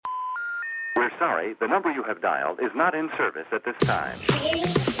We're sorry, the number you have dialed is not in service at this time. Creating a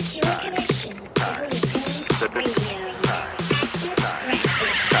secure connection to Holy Tunes Radio.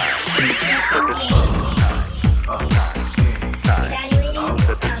 Access granted. System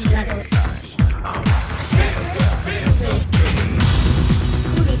evaluating sound levels. Assessment complete.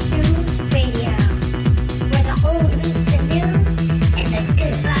 Holy Tunes Radio, where the old meets the new and the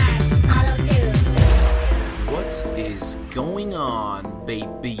good vibes follow through. What is going on,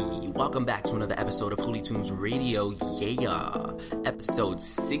 baby? Welcome back to another episode of Holy Tunes Radio. Yeah, episode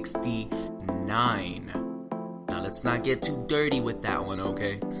 69. Now let's not get too dirty with that one,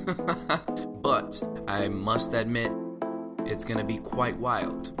 okay? But I must admit, it's gonna be quite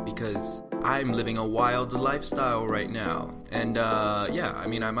wild because I'm living a wild lifestyle right now. And yeah, I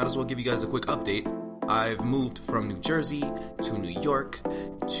mean, I might as well give you guys a quick update. I've moved from New Jersey to New York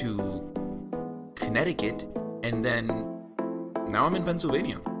to Connecticut, and then now I'm in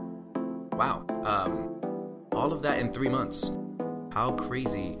Pennsylvania. Wow. All of that in 3 months. How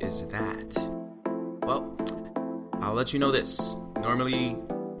crazy is that? Well, I'll let you know this. Normally,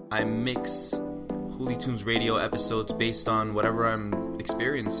 I mix Holy Tunes Radio episodes based on whatever I'm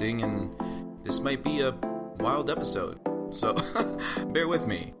experiencing, and this might be a wild episode. So, bear with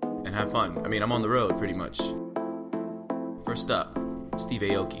me and have fun. I mean, I'm on the road pretty much. First up, Steve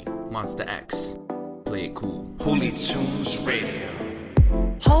Aoki, Monster X. Play it cool. Holy Tunes Radio.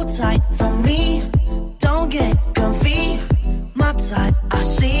 Hold tight for me, don't get comfy. My type I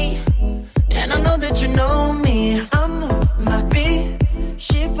see, and I know that you know me. I move my feet,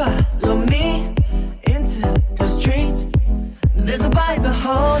 she follow me into the streets. There's a bar at the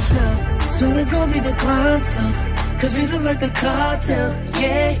hotel, so let's go be the cartel, cause we look like the cartel.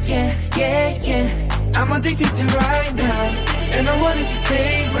 Yeah, yeah, yeah, yeah. I'm addicted to right now, and I want it to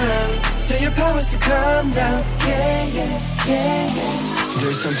stay round. Tell your powers to calm down. Yeah, yeah, yeah, yeah.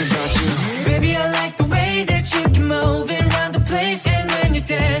 There's something about you. Baby, I like the way that you can move around the place. And when you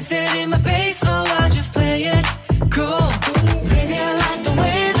dance it in my face, oh, I just play it cool. Baby, I like the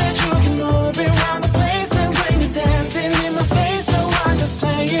way that you can move around the place. And when you dance it in my face, oh, I just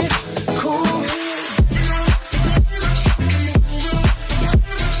play it cool.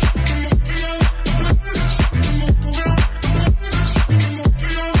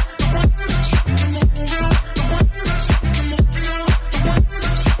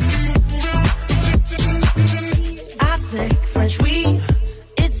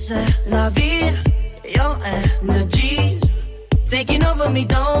 La vie, your energy taking over me,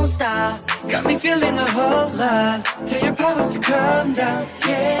 don't stop. Got me feeling a whole lot. Tell your powers to calm down.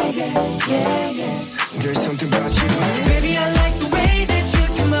 Yeah, yeah, yeah, yeah. There's something about you. Baby, I like the way that you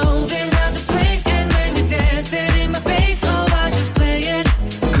can move around the place. And when you dance it in my face, oh, I just play it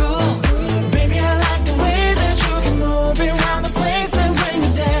cool. Baby, I like the way that you can move around the place. And when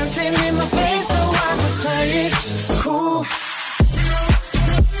you dance it in my face, oh, I just play it cool.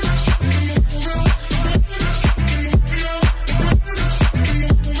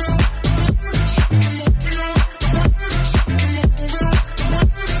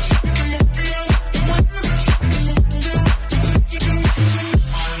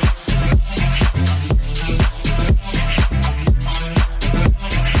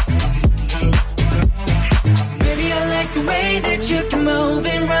 You can move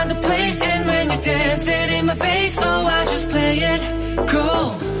around the place, and when you dance it in my face, oh, I just play it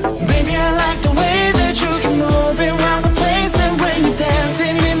cool. Baby, I like the way that you can move around the place, and when you dance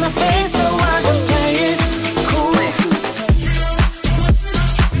it in my face, oh, I just play it cool.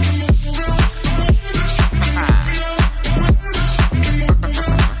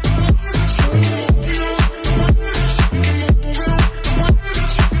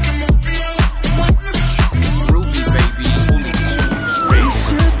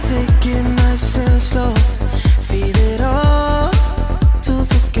 Slow, feel it all to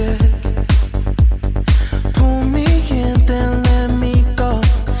forget. Pull me in, then let me go.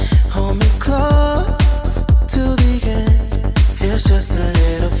 Hold me close to the end. It's just a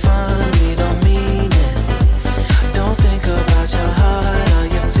little fun, we don't mean it. Don't think about your heart or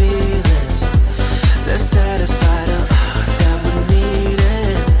your feelings. Let's satisfy the heart that we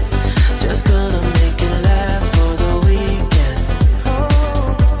needed. Just gonna make it last for the weekend.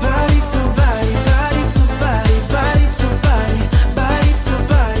 Body to body, body to body, body to body, body to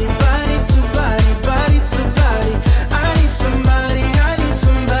body, body to body, body to body. I need somebody, I need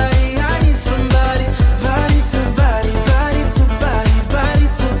somebody, I need somebody. Body to body, body to body, body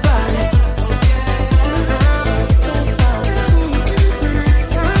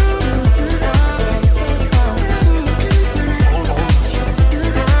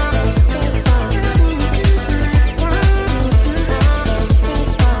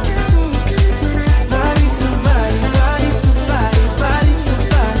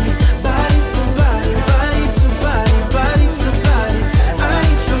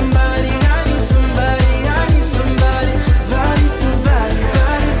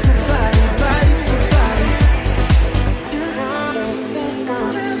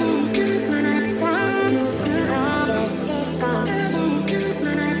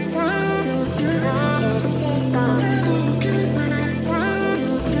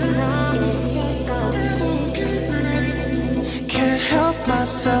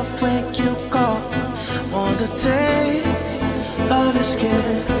taste of your skin.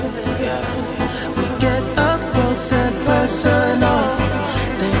 We get up close and personal,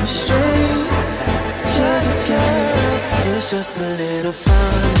 then we're strangers again. It's just a little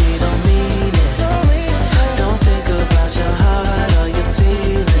fun, we don't mean it. Don't think about your heart or your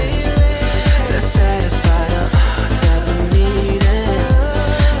feelings. Let's satisfy the heart that we need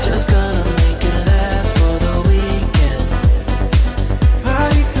it. Just gonna make it last for the weekend.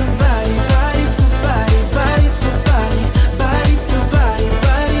 Body to body, body to body, body to body, body to body,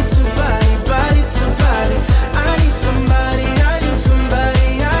 body to body, body to body. I need somebody, I need somebody,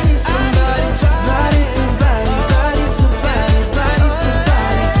 I need somebody. Body to body, body to body, body to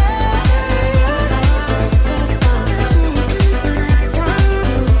body.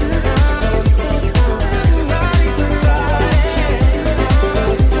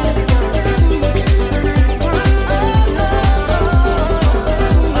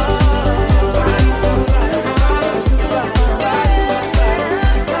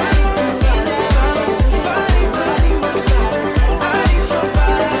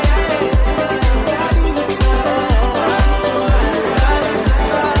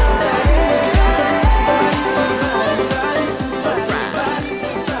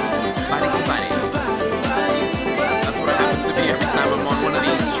 Body to body. That's what it happens to be every time I'm on one of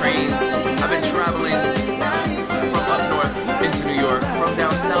these trains. I've been traveling from up north into New York, from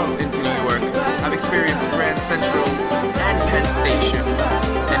down south into New York. I've experienced Grand Central and Penn Station.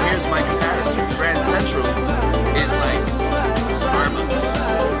 And here's my comparison. Grand Central is like Starbucks,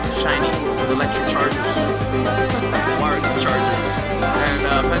 shiny with electric chargers, wireless chargers. And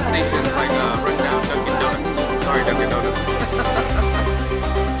Penn Station's like rundown Dunkin' Donuts. Sorry, Dunkin' Donuts.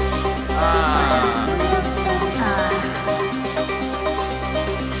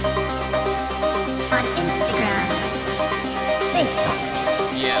 On Instagram, Facebook,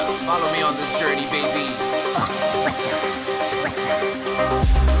 Yeah, follow me on this journey, baby. or Twitter.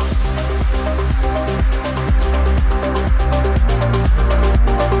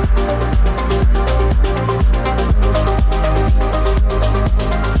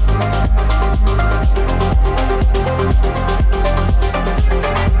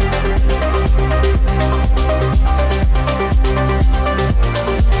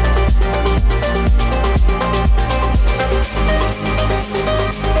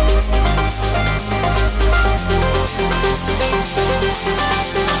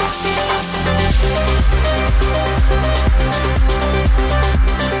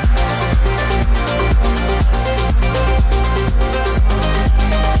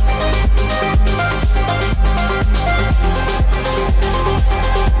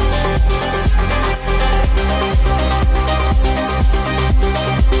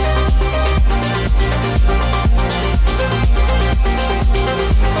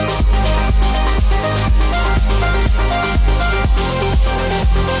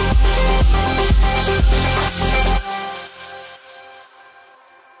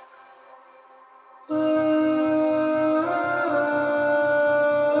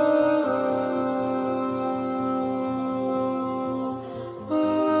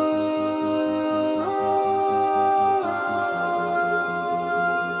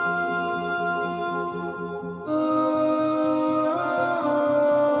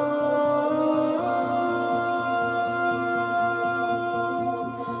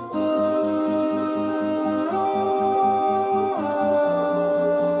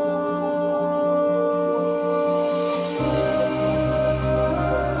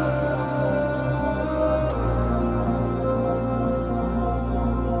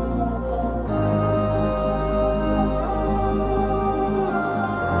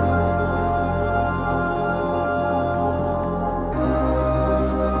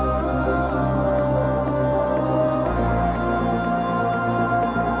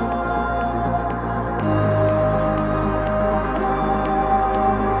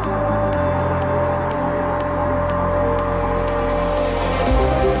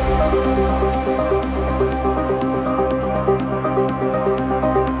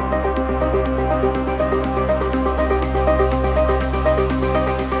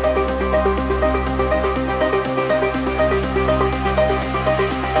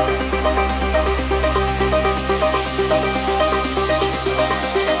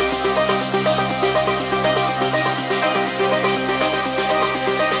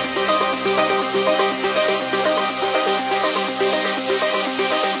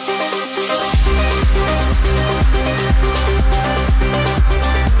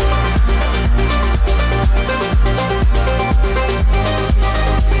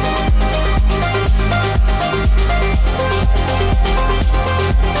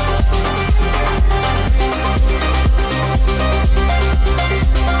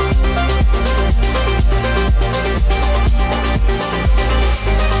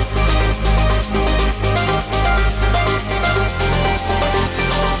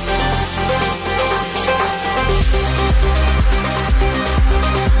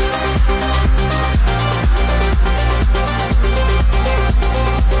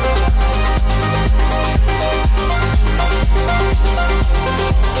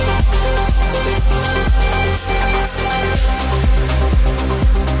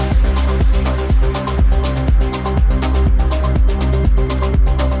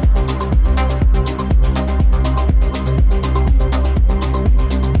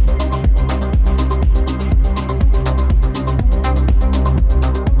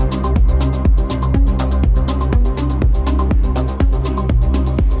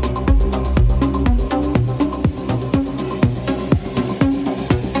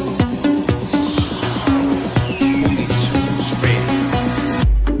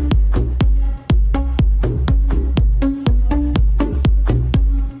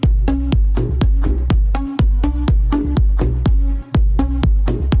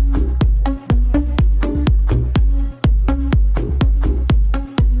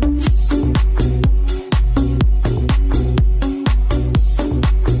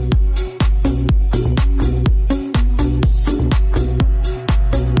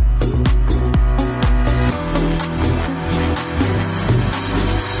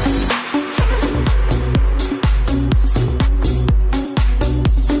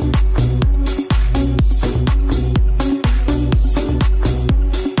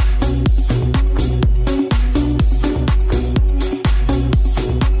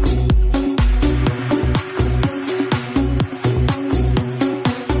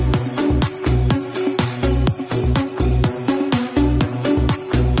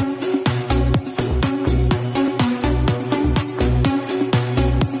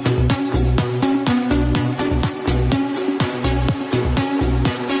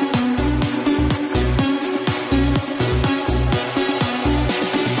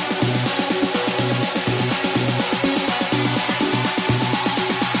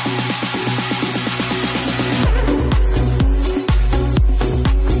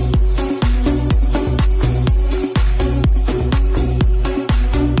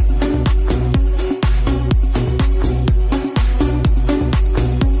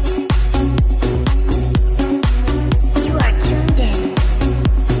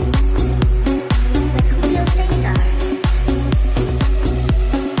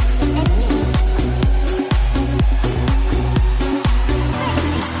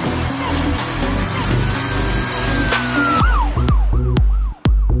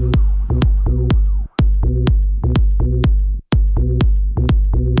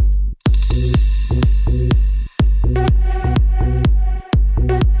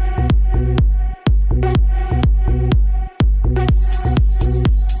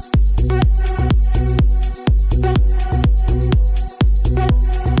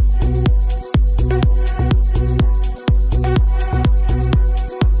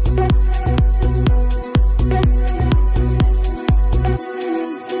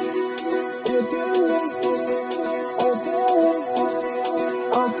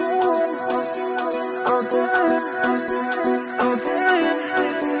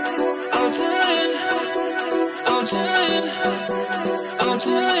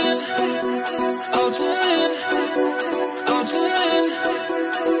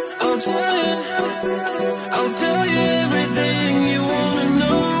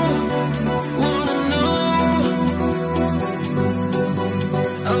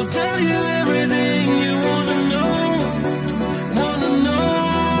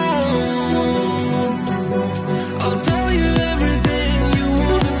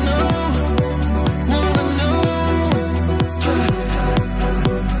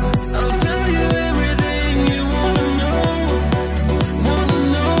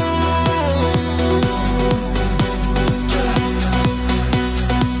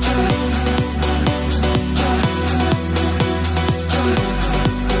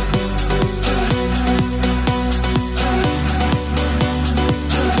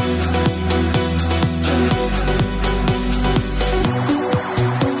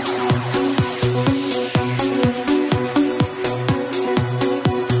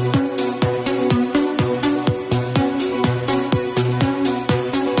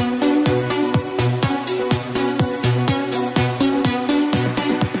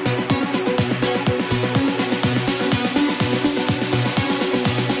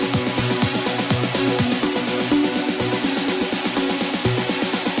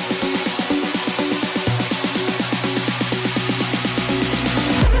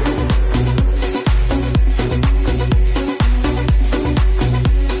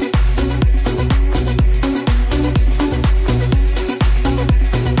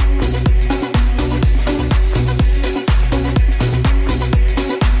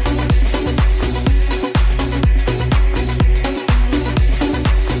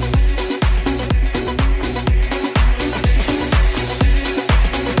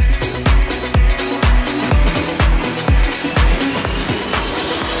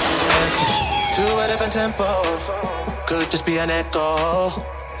 An echo.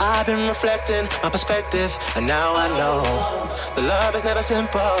 I've been reflecting my perspective, and now I know the love is never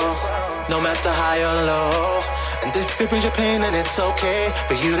simple, no matter high or low. And if it brings you pain, then it's okay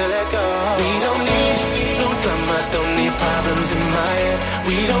for you to let go. We don't need no drama, don't need problems in my head.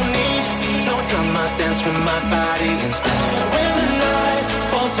 We don't need no drama, dance with my body instead. When the night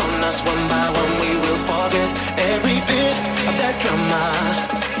falls on us one by one, we will forget every bit of that drama,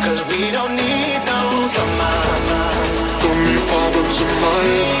 'cause we don't need no drama. Don't need problems in my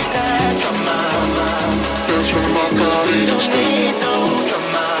head. That drama, Dance with my body we don't instead. need no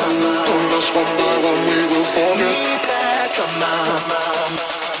drama. On us one by one we will forget. Need that drama.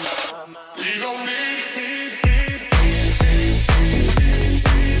 We don't need.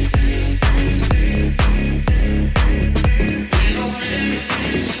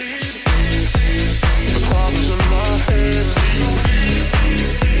 The problems in my head.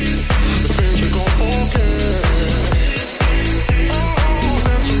 The things we gon' forget.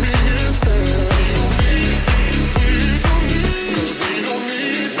 Dance with me instead. We don't need, 'cause we don't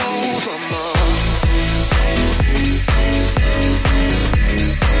need no drama.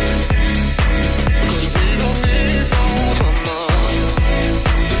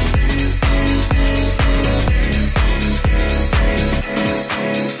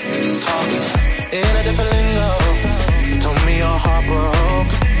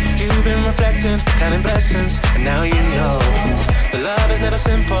 counting blessings, and now you know the love is never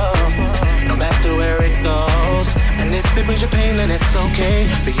simple, no matter where it goes. And if it brings you pain, then it's okay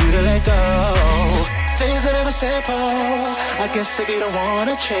for you to let go. Things are never simple. I guess if you don't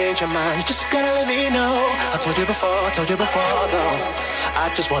wanna change your mind, you just gotta let me know. I told you before though. I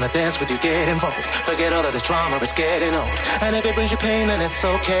just wanna dance with you, get involved. Forget all of this drama, it's getting old. And if it brings you pain, then it's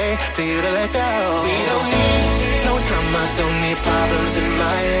okay for you to let go. We don't need no drama, don't need problems in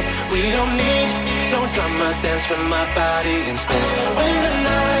my head. We don't need no drama, dance with my body instead. When the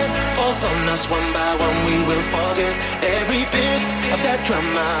night falls on us one by one, we will forget every bit of that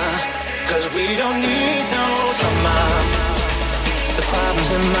drama. 'Cause we don't need no drama. The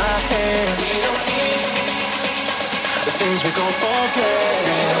problems in my head, we don't need the things we gon' forget.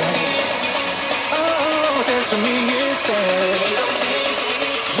 Oh, dance with me instead.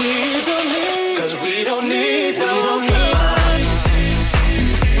 We don't need, 'cause we don't need no drama.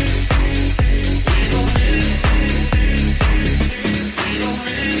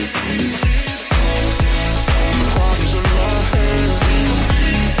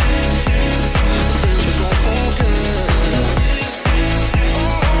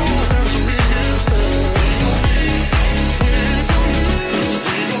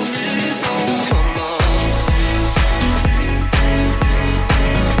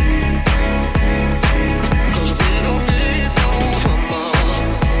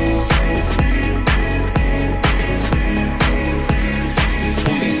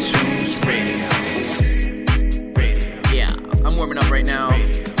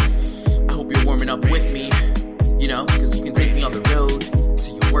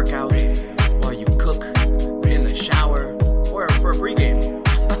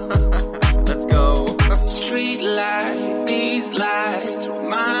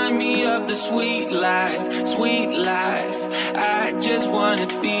 sweet life. I just wanna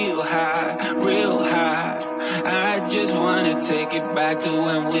feel high, real high. I just wanna take it back to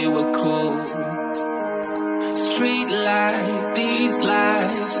when we were cool. Street life, these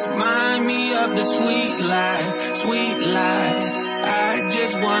lights remind me of the sweet life, sweet life. I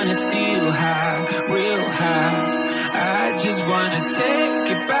just wanna feel high, real high. I just wanna take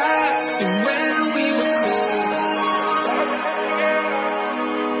it back to when we were cool.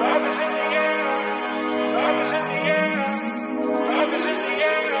 Love is in the air, love is in the air, love is in the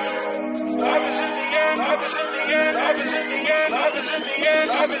air, love is in the air, love is in the air, love is in the air, love is in the air,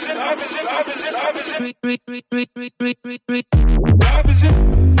 love is in, love is in, love is in, love is in, love is in.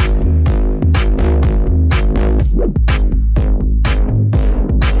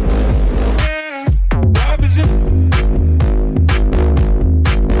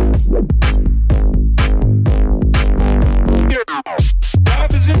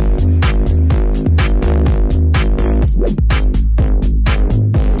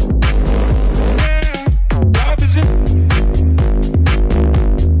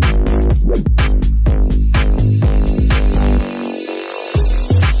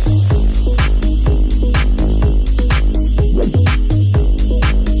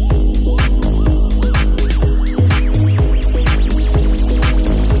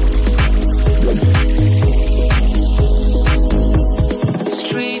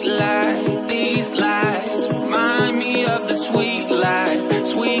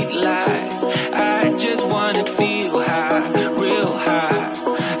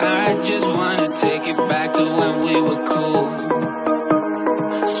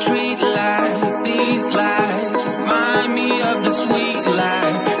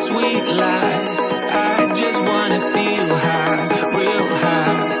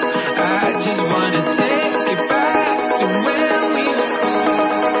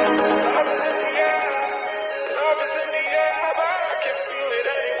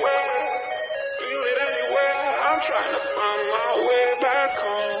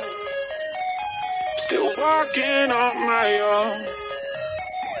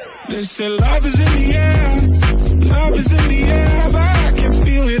 They say love is in the air, love is in the air, but I can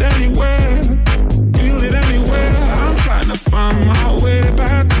feel it anywhere, feel it anywhere. I'm trying to find my way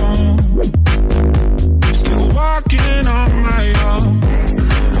back home, still walking on my own.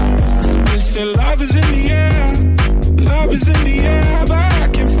 They say love is in the air, love is in the air, but I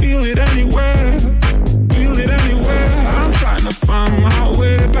can feel it anywhere, feel it anywhere. I'm trying to find my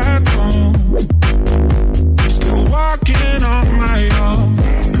way back home, still walking on my own.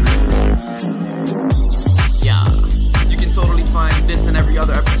 Find this and every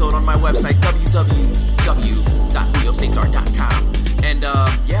other episode on my website, www.juliocesar.com. And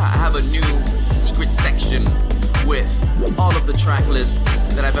yeah, I have a new secret section with all of the track lists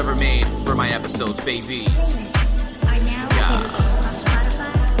that I've ever made for my episodes, baby. Yeah,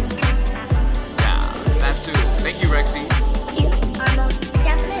 that too. Thank you, Rexy. You are most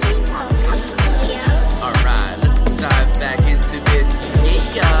definitely welcome, Julio. Alright, let's dive back into this.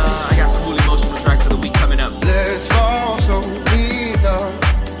 Yeah, I got some cool emotional tracks for the week coming up. Let's fall so deep, love.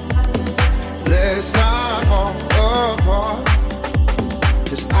 Let's not fall apart.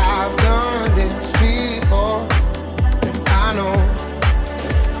 'Cause I've done this before. And I know.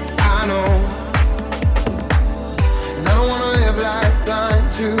 And I don't wanna live life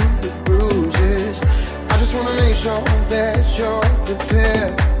blind to the bruises. I just wanna make sure that you're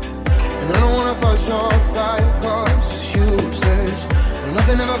prepared. And I don't wanna fuss or fight 'cause it's useless.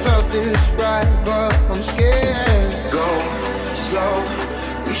 Nothing ever felt this right, but I'm scared. Go slow,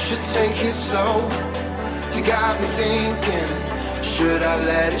 we should take it slow. You got me thinking, should I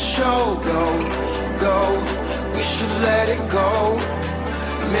let it show? Go, we should let it go.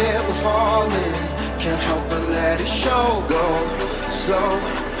 Admit we're falling, can't help but let it show. Go slow,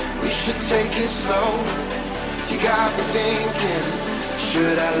 we should take it slow. You got me thinking,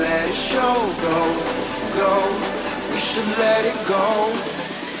 should I let it show? Go, we should let it go.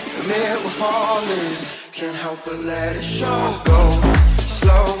 Admit we're falling, can't help but let it show. Go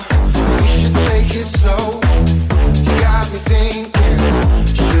slow, we should take it slow. You got me thinking,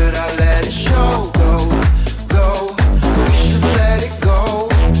 should I let it show? Go, we should let it go.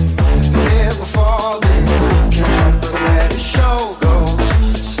 Admit we're falling, can't help but let it show. Go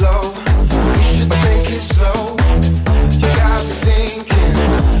slow, we should take it slow. You got me thinking,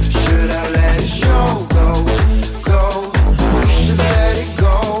 should I let it show? Go, we should let it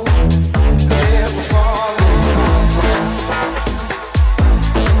go. Yeah, we're falling.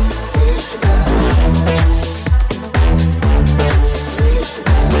 We should let it show. We should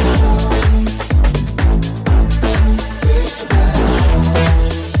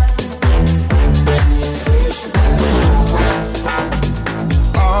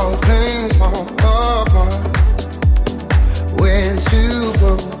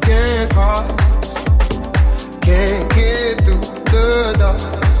heart can't get through the dark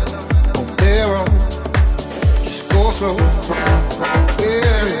on their own. Just go slow,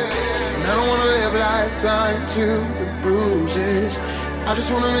 yeah. And I don't wanna live life blind to the bruises. I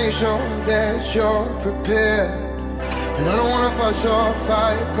just wanna make sure that you're prepared. And I don't wanna fuss or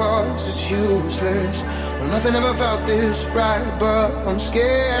fight, cause it's useless. No, nothing ever felt this right, but I'm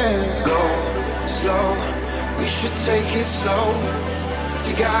scared. Go slow, we should take it slow.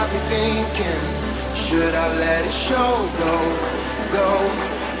 You got me thinking, should I let it show? Go,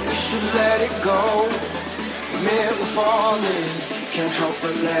 we should let it go. Admit we're falling, can't help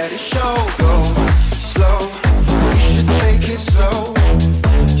but let it show. Go slow, we should take it slow.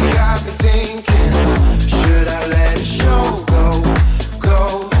 You got me thinking, should I let it show?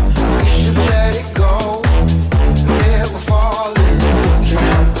 Go, we should let it go. Admit we're falling, can't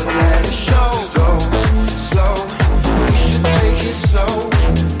help but let it show. Go slow, we should take it slow.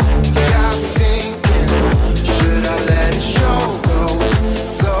 You got me thinking, should I let it show?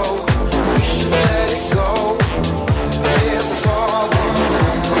 Go, we should let it go. Admit we're falling.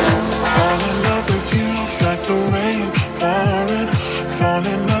 Fall in love with you's like the rain pouring. Fall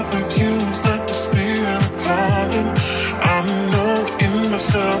in love with you's like the spirit calling. I know in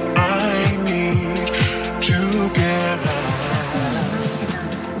myself I need to get out.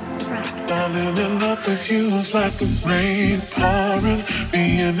 Falling in love with you's like the rain pouring.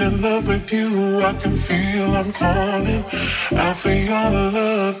 Being in love with you, I can feel I'm calling out for your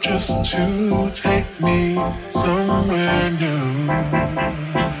love just to take me somewhere new.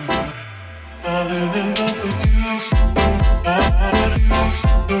 Falling in love with you,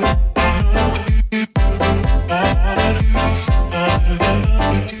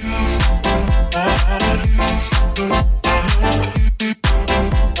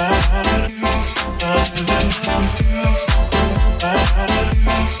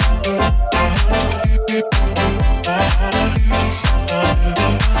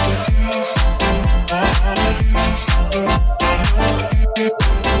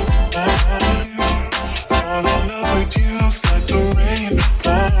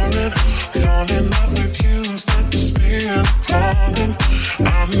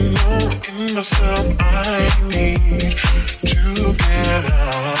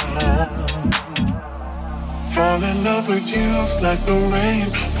 like the rain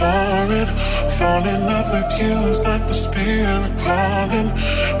pouring. Fall in love with you's like the spirit calling.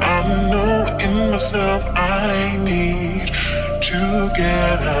 I know in myself I need to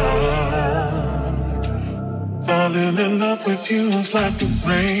get out. Falling in love with you's like the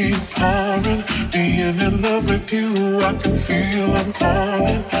rain pouring. Being in love with you, I can feel I'm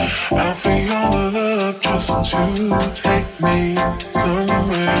calling out for your love just to take me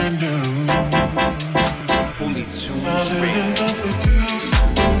somewhere new. Holy Tunes Falling in Radio. love with you.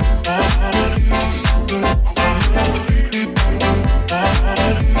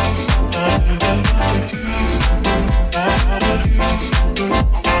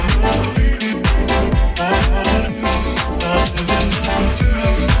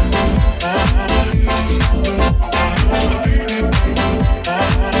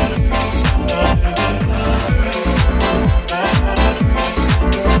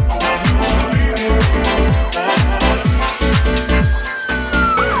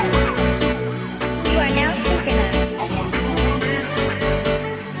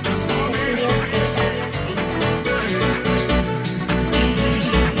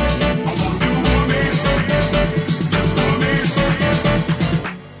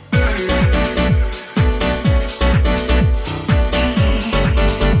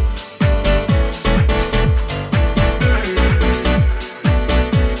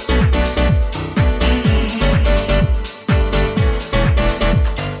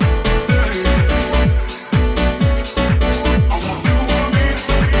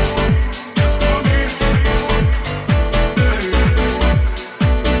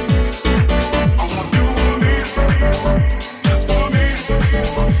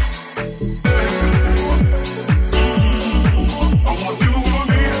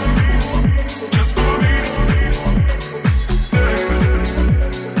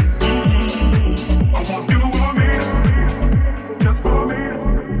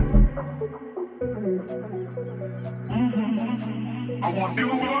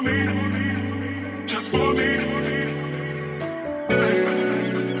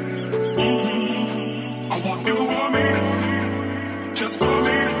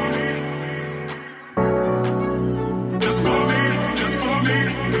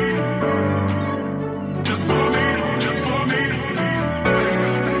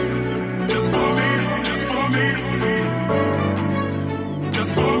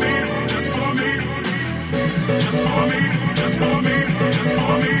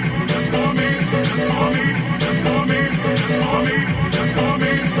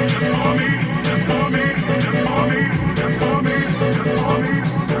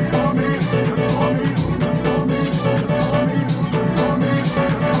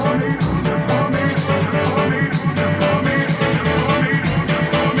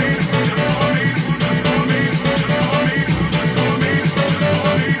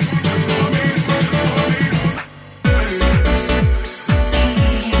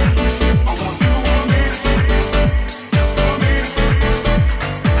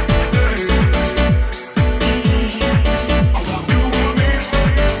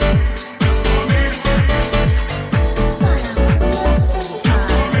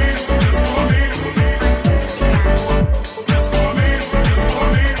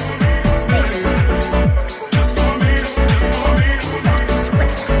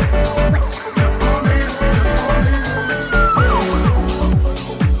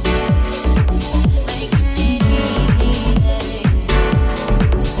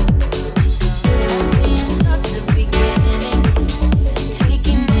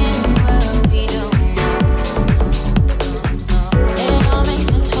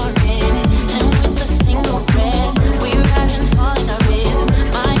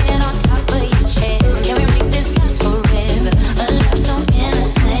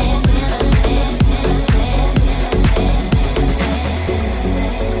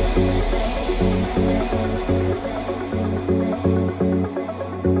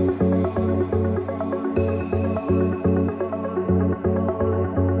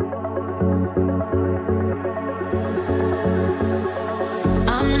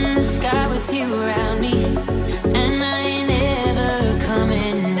 the sky with you around me, and I ain't ever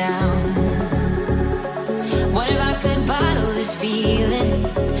coming down. What if I could bottle this feeling?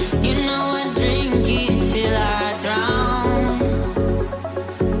 You know I'd drink it till I drown.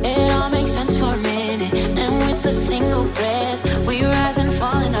 It all makes sense for a minute, and with a single breath, we rise and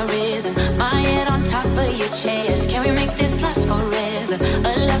fall in a rhythm. My head on top of your chest, can we make this last forever?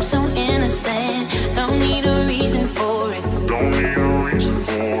 A love so innocent, don't need a reason for it. Don't need a reason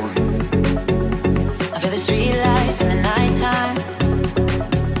for it. I feel the street lights in the nighttime.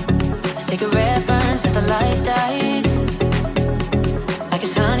 A cigarette burns at the light dies. Like a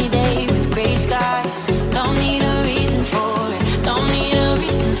sunny day with gray skies. Don't need a reason for it. Don't need a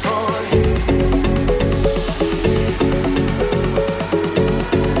reason for it.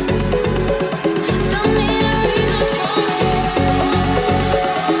 Don't need a reason for Don't need a reason for it.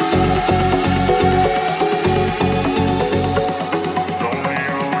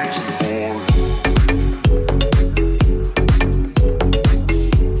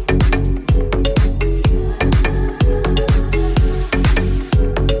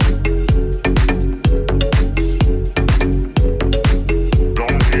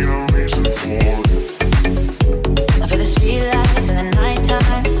 Don't need a reason for it. I feel the street lights in the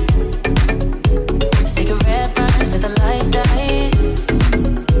nighttime. A cigarette burns at the light dies.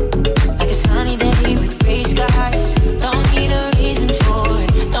 Like a sunny day with gray skies. Don't need a reason for it.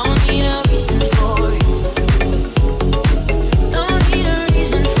 Don't need a reason for it. Don't need a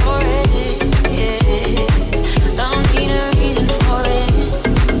reason for it. Yeah. Don't need a reason for it. Don't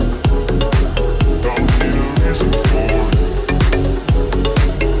need a reason for it.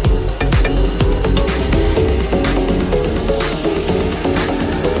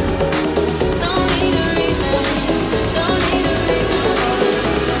 Don't need a reason. Don't need a reason for it. Don't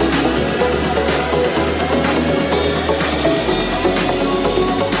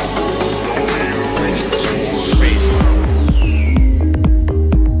need a reason for it.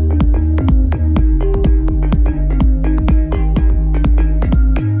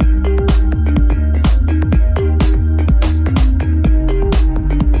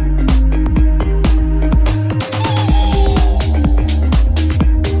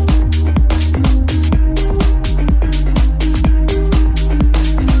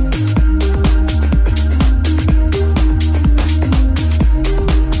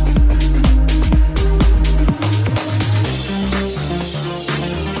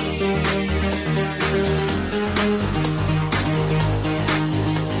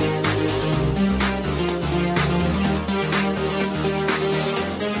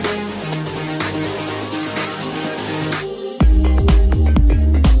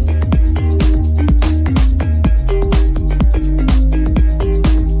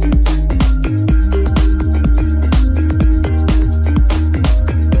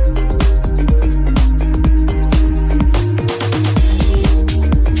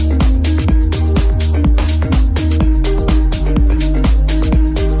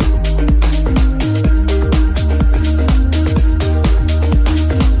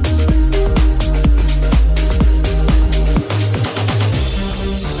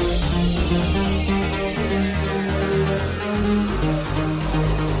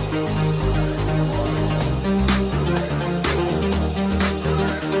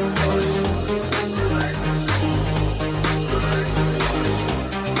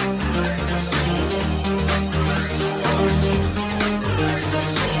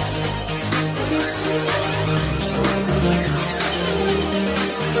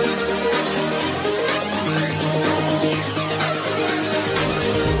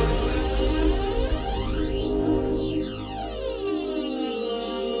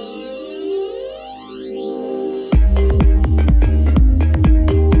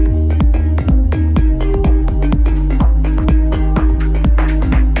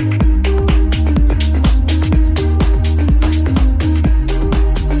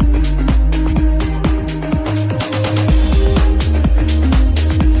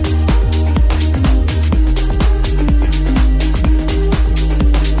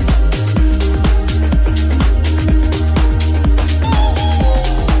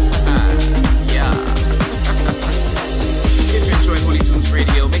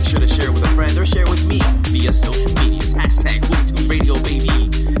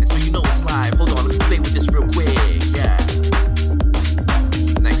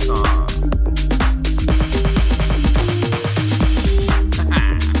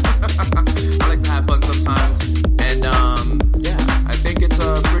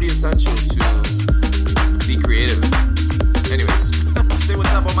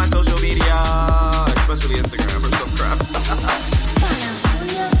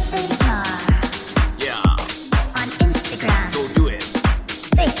 Follow your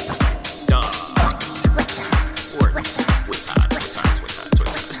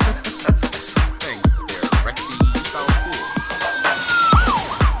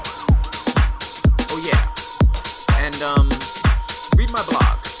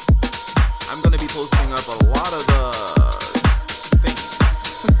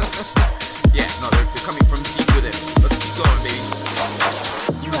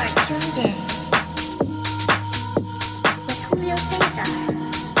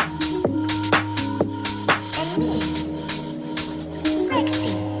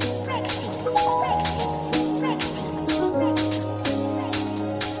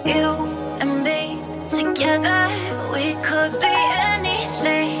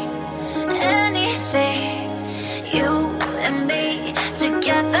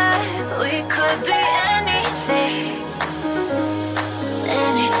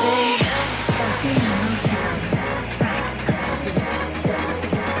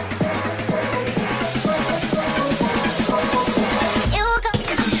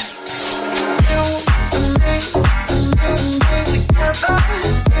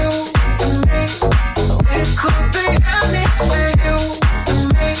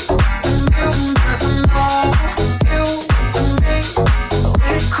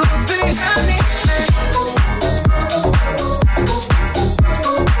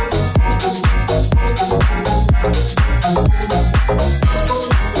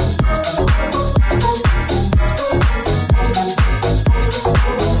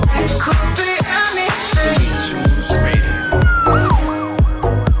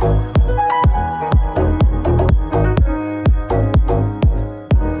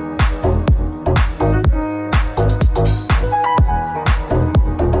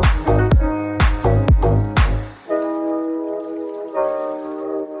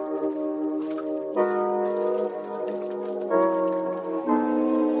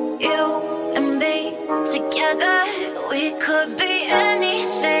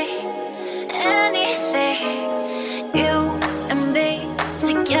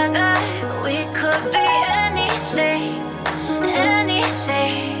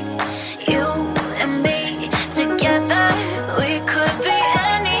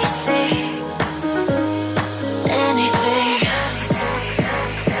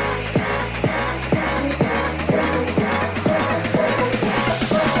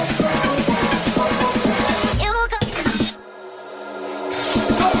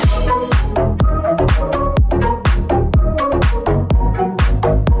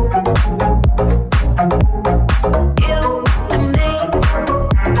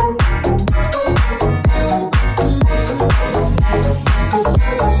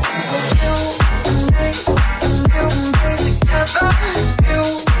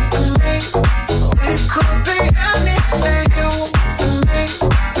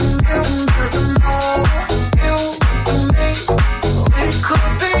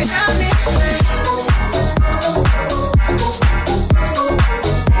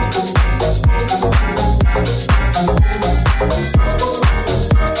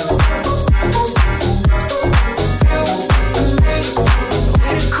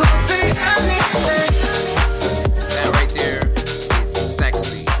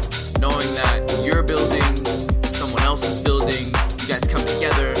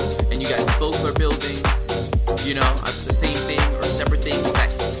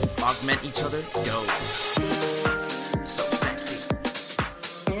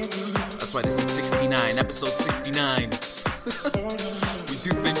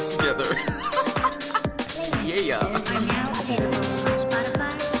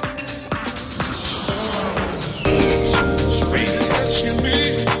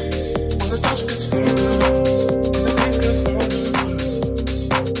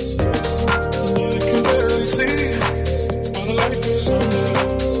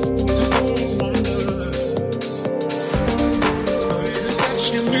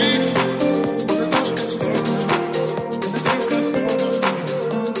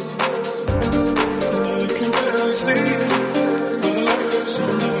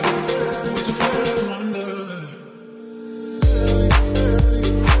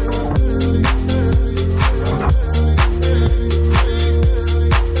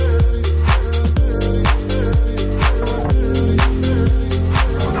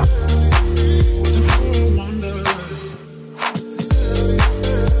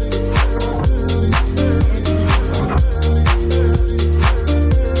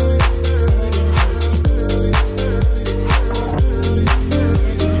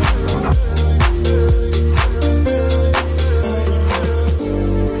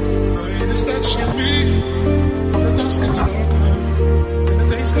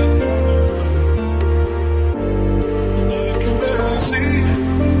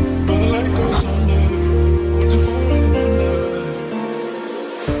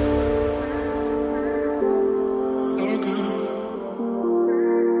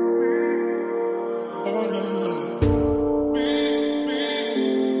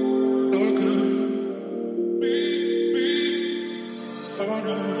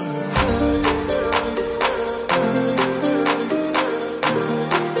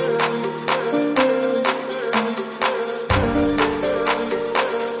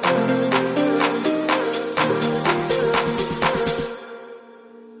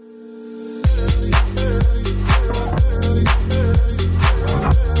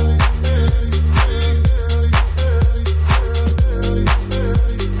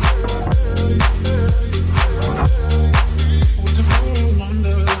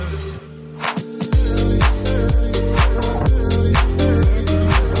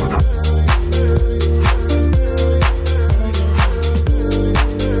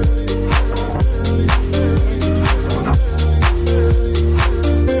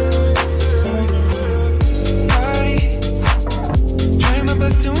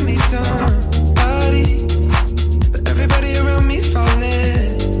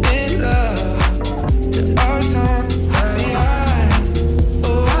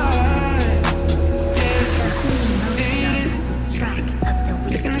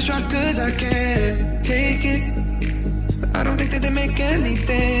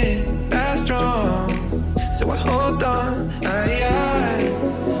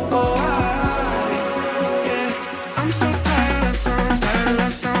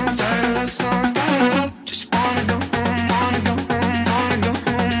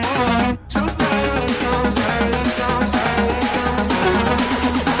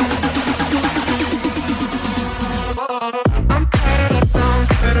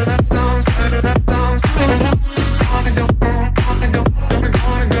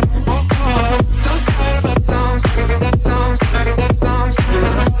Songs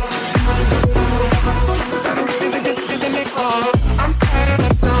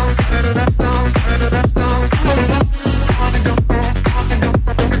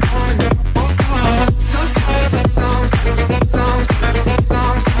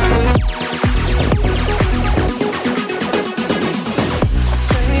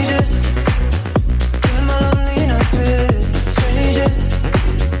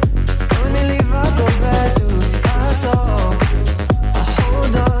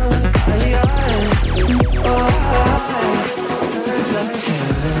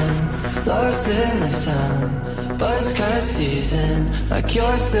like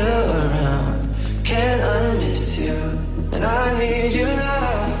you're still around. Can't unmiss you, and I need you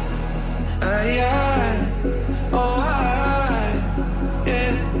now. Yeah.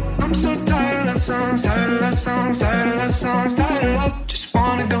 I'm so tired of love songs, tired of love songs, tired of love songs, tired of love. Just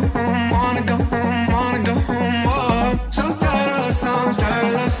wanna go home, wanna go home, wanna go home. Oh, so tired of love songs, tired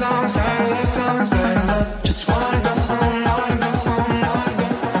of love songs, tired of love songs, tired of love. Just wanna go home, wanna go home, wanna go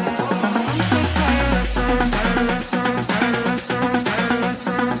home. I'm so tired of love songs, tired of love songs, tired of love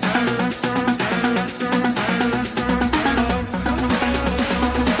songs, tired of love songs, tired of love songs, tired of love songs, tired of love songs, tired of love. I'm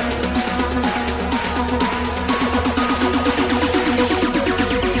tired of love songs,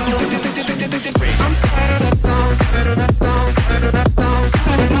 tired of love songs, tired of love songs. I'm tired of love songs, tired of love songs, tired of love songs,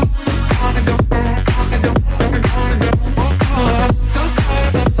 tired of love. Wanna go home, wanna go home, wanna go home. So tired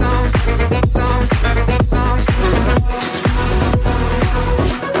of love songs, tired of love songs, tired of love songs, tired of love. Just wanna go home.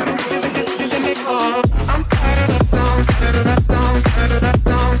 I don't give a I'm tired of love songs, tired of love songs, tired of love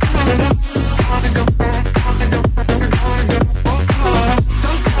songs, tired of love. Wanna go home, wanna go home, wanna go home.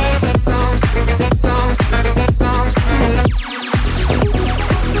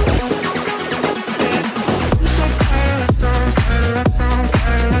 So tired of love songs, tired of love songs,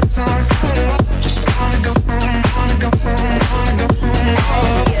 tired of love songs, tired of love. Just wanna go home, wanna go home, wanna go home.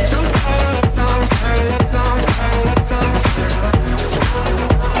 So tired of love songs, tired of love songs, tired of love songs, tired of love.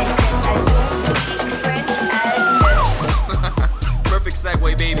 Perfect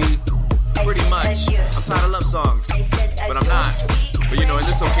segue, baby. Pretty much. I'm tired of love songs, but I'm not. But you know, in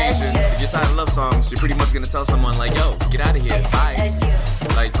this occasion, if you're tired of love songs, you're pretty much gonna tell someone like, yo, get out of here, bye.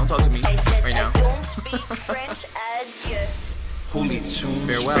 Like, don't talk to me right now. Holy Tunes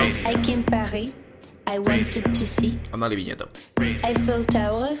Farewell. Radio. I came Paris, I wanted to see I'm not leaving yet though. Eiffel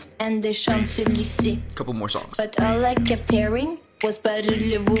Tower and the Champs-Élysées. Couple more songs. But all I kept hearing was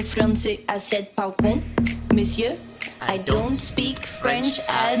parlez-vous français? I said, pardon, monsieur, I don't speak French,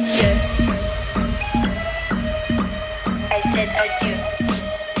 adieu. I said adieu.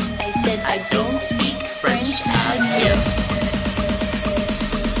 I said, I don't speak French, adieu.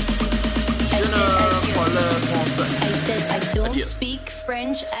 Je ne parle français. I said, I don't Adieu. speak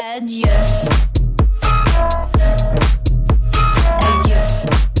French, adieu. Adieu.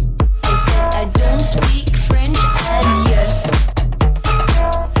 I said, I don't speak French, adieu.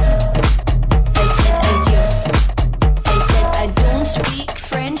 I said, adieu. I said, I don't speak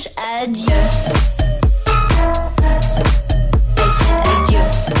French, adieu. I said, adieu.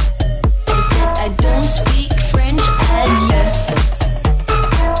 I said, I don't speak French, adieu.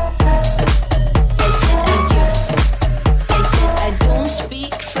 I said, adieu. I said, I don't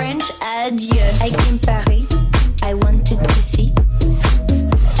speak French, adieu. I came Paris, I wanted to see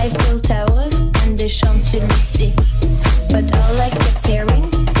Eiffel Tower and the Champs-Élysées. But all I kept hearing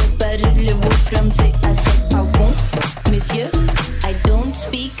was parlez-vous français? I said, pardon, monsieur, I don't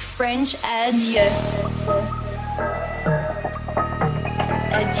speak French, adieu.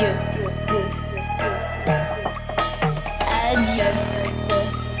 Adieu. Adieu.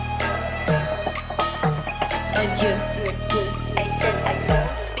 Adieu. I said I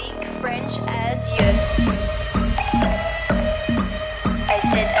don't speak French, adieu. I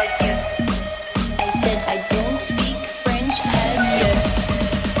said adieu. I said I don't speak French, adieu.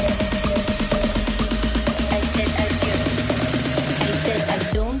 I said adieu. I said I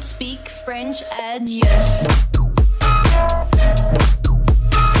don't speak French, adieu.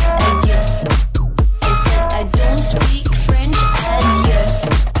 Adieu. I said I don't speak French, adieu.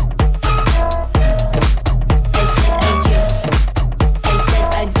 I said adieu. I said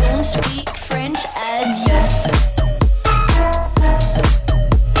I don't speak French, adieu.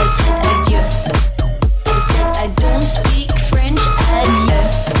 I said adieu. I said I don't speak French, adieu.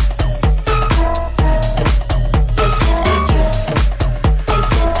 I said adieu. I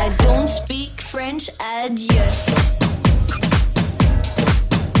said I don't speak French, adieu.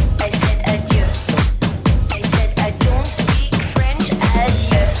 I said adieu. I said I don't speak French,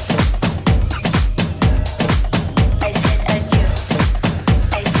 adieu. I said adieu.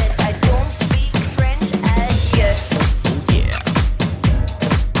 I said I don't speak French, adieu. Oh yeah.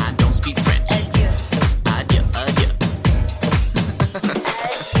 I don't speak French. Adieu. Adieu, adieu.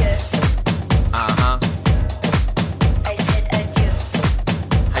 Adieu. Uh-huh. I said adieu.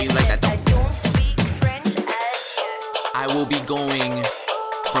 How you like that I though? don't speak French, adieu. I will be going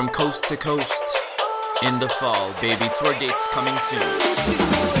from coast to coast in the fall, baby. Tour dates coming soon.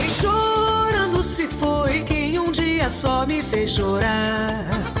 Chorando se foi quem dia só me fez chorar.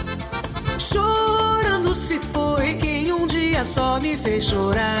 Chorando se foi quem dia só me fez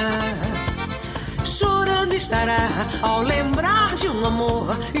chorar. Chorando estará ao lembrar de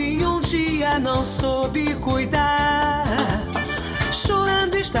amor e dia não soube cuidar.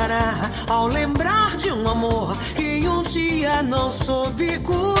 chorando estará ao lembrar de um amor que um dia não soube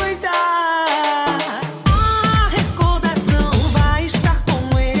cuidar. A recordação vai estar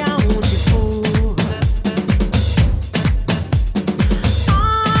com ele aonde for.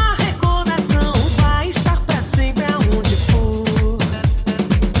 A recordação vai estar pra sempre aonde for.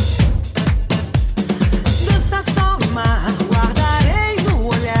 Dança, sol e mar, guardarei no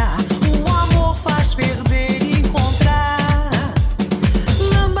olhar. O amor faz perder e encontrar.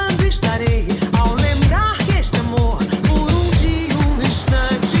 Lambando estarei ao lembrar que este amor por um dia, um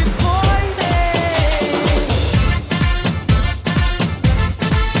instante foi meu.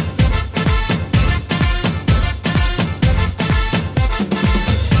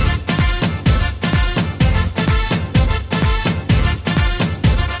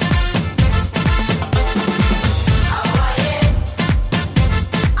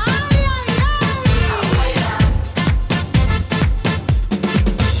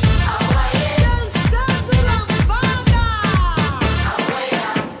 Dançando lambada.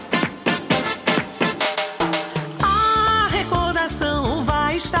 A recordação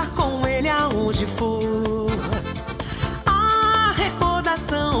vai estar com ele aonde for. A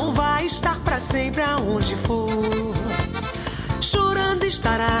recordação vai estar pra sempre aonde for. Chorando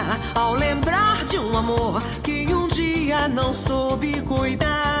estará ao lembrar de um amor que um dia não soube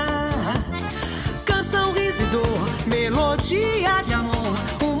cuidar. Canção, riso e dor, melodia de amor,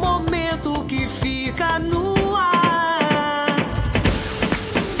 um momento que fica no ar.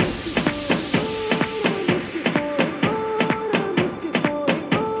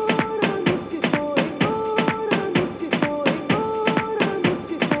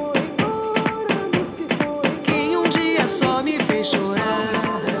 Que um dia só me fez chorar.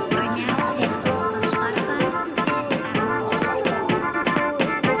 Are now available on Spotify and Apple Music. Dançando lambada.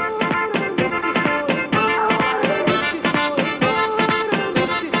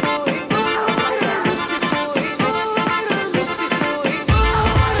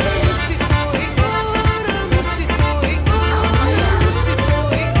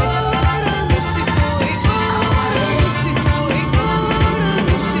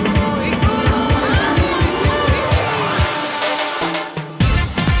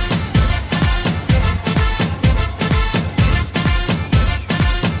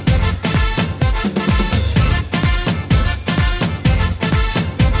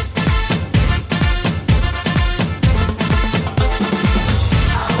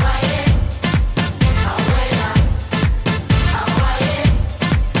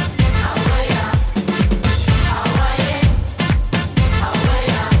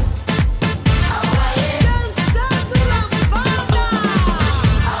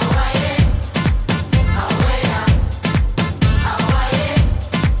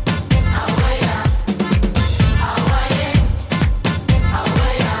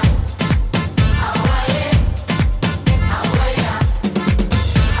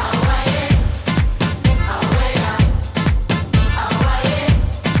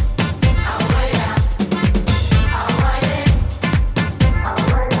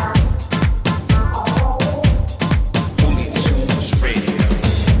 Holy Tunes Radio.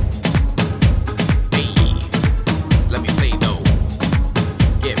 Hey, let me play though.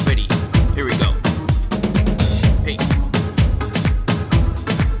 Get ready. Here we go. Hey.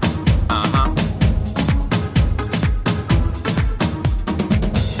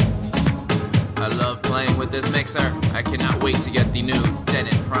 I love playing with this mixer. I cannot wait to get the new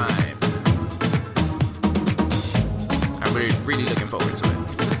Denon Prime. I'm really looking forward to it.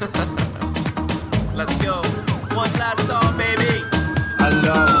 Let's go. One last song, baby.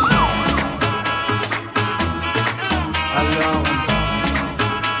 Alone. Alone. Alone.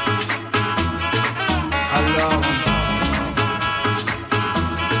 Alone.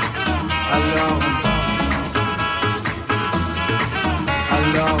 Alone.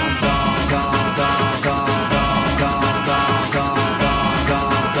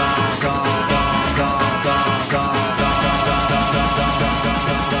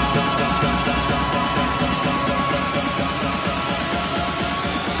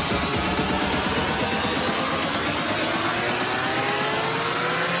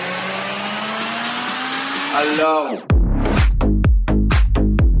 Alone.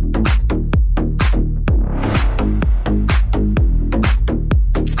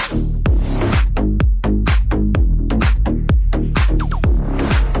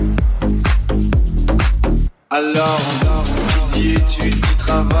 Alone. Qui dit études, qui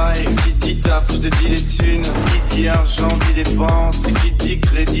travaille, qui dit dit taf, je te dis les thunes. Qui dit argent dit dépense. Et qui dit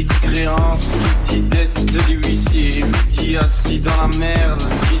crédit dit créance. Qui dit dette te dit huissier. Qui dit assis dans la merde.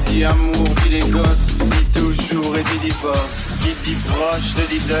 Qui dit amour dit les gosses. Dit toujours et dit divorce. Qui dit proche te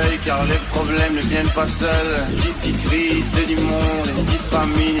dit deuil car les problèmes ne viennent pas seuls. Qui dit crise te dit monde. Et dit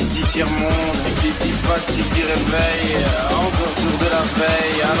famine dit tiers-monde. Et qui dit fatigue dit réveil. Encore sourd de la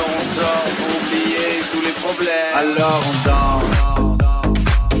veille. Alors on sort pour oublier tous les problèmes. Alors on danse.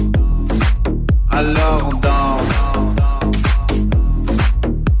 Alors on danse.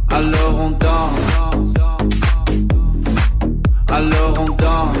 Alors on danse. Alors on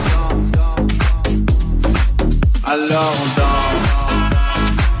danse. Alors on danse.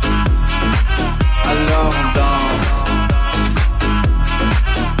 Alors on danse.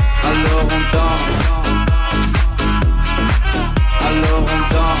 Alors on danse.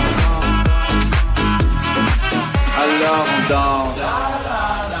 Alors on danse. Alors on danse.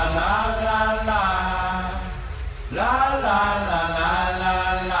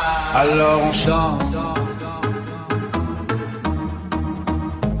 Alors on chante.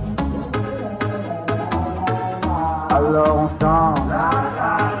 Alors on chante.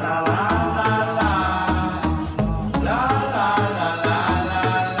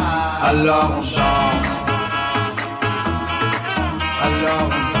 Alors on chante. Alors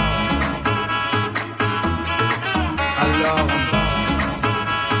on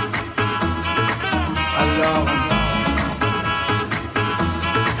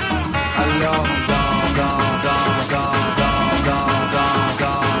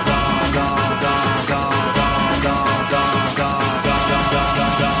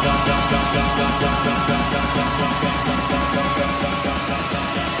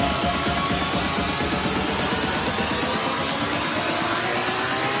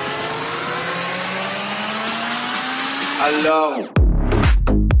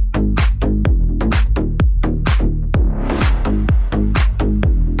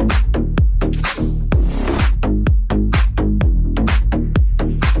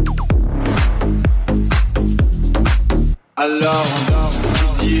Alors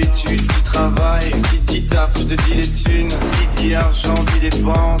qui dit études, dit travail, qui dit taf, je te dis les thunes, qui dit argent, dit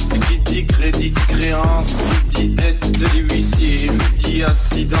dépense, qui dit crédit, dit créance, qui dit dette, te dit huissier, qui dit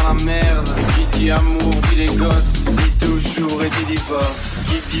assis dans la merde, qui dit amour, dit les gosses, dit toujours et dit divorce,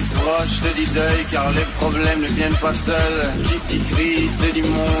 qui dit proche, te dit deuil, car les problèmes ne viennent pas seuls, qui dit crise, te dit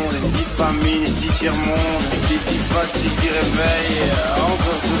monde, qui dit famine, dit tiers-monde, qui dit fatigue, dit réveil,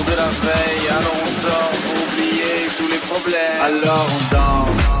 encore sourd de la veille, alors on sort pour oublier tous les problèmes. Alors on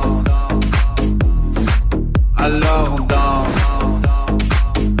danse. Alors on danse.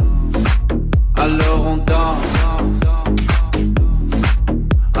 Alors on danse.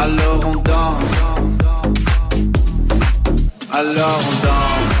 Alors on danse. Alors on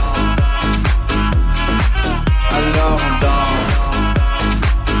danse. Alors on danse.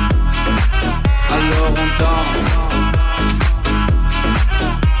 Alors on danse.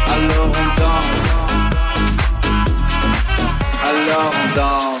 Alors on danse. Alors on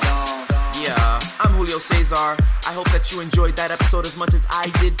danse. Yeah, I'm Julio Cesar. I hope that you enjoyed that episode as much as I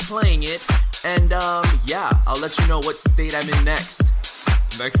did playing it. And yeah, I'll let you know what state I'm in next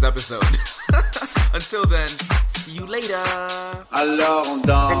episode. Until then, see you later. Alors on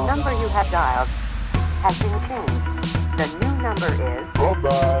danse. The number you have dialed has been changed. The new number is...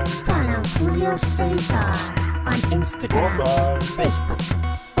 Follow Julio Cesar on Instagram, Facebook,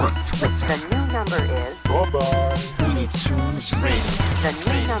 or Twitter. The new number is... Julio Tunes Radio. The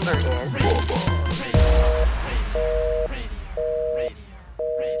new number is...